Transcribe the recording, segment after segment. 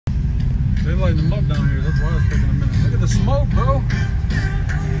They lighten them up down here. That's why it's taking a minute. Look at the smoke, bro.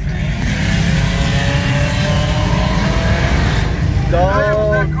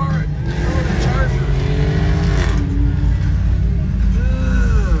 Dog.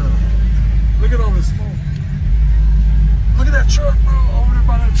 Look at all this smoke. Look at that truck, bro. Over there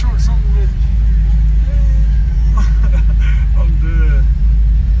by that truck, something lit. I'm dead.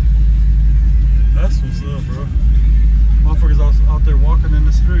 That's what's up, bro. Motherfuckers out there walking in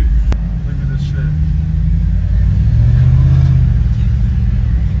the street. Look at this shit.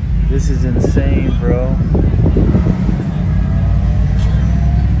 This is insane, bro.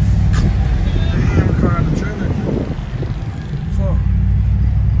 Damn, car out the trailer. Fuck.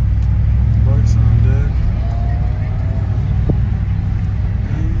 Bike's on dead.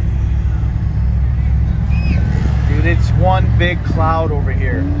 Dude, it's one big cloud over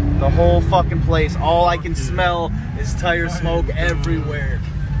here. The whole fucking place. All I can smell is tire smoke everywhere.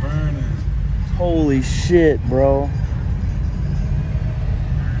 Burning. Holy shit, bro.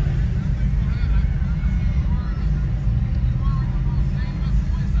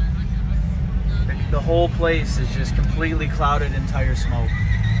 The whole place is just completely clouded in tire smoke.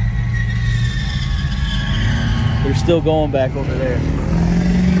 They're still going back over there.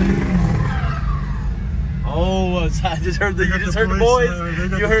 Oh, I just heard the, you just heard the boys.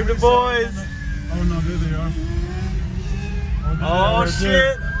 You heard the boys. Oh no, there they are. Oh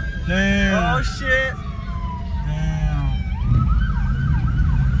shit. Damn. Oh shit. Damn.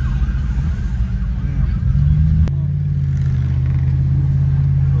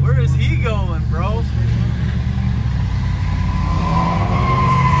 Where is he going, bro?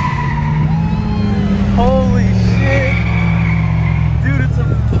 Holy shit. Dude, it's a...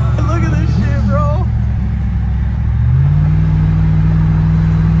 Look at this shit, bro.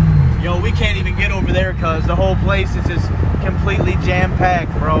 Yo, we can't even get over there because the whole place is just completely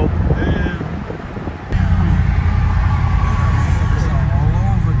jam-packed, bro. Damn.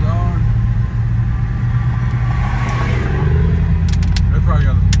 All over, dog. They probably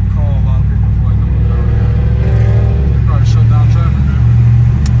got to call a lot of people before I know what's down here. They probably shut down traffic, dude.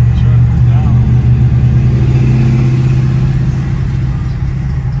 Traffic is down.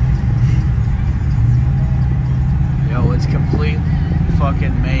 Yo, it's complete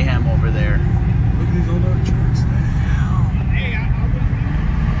fucking mayhem over there. Look at these old trucks. Damn.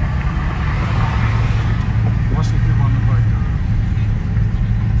 Watch the people on the bike, dude.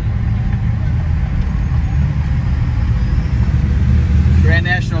 Grand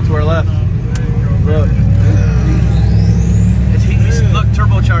National to our left. There you go. Look. Look,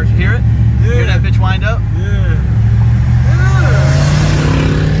 turbocharged. Hear it? Yeah. Hear that bitch wind up? Yeah.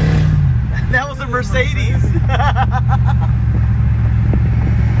 That was a Mercedes.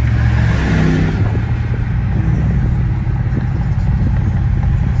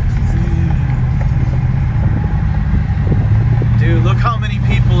 Dude, look how many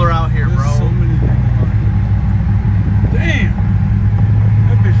people are out here, bro.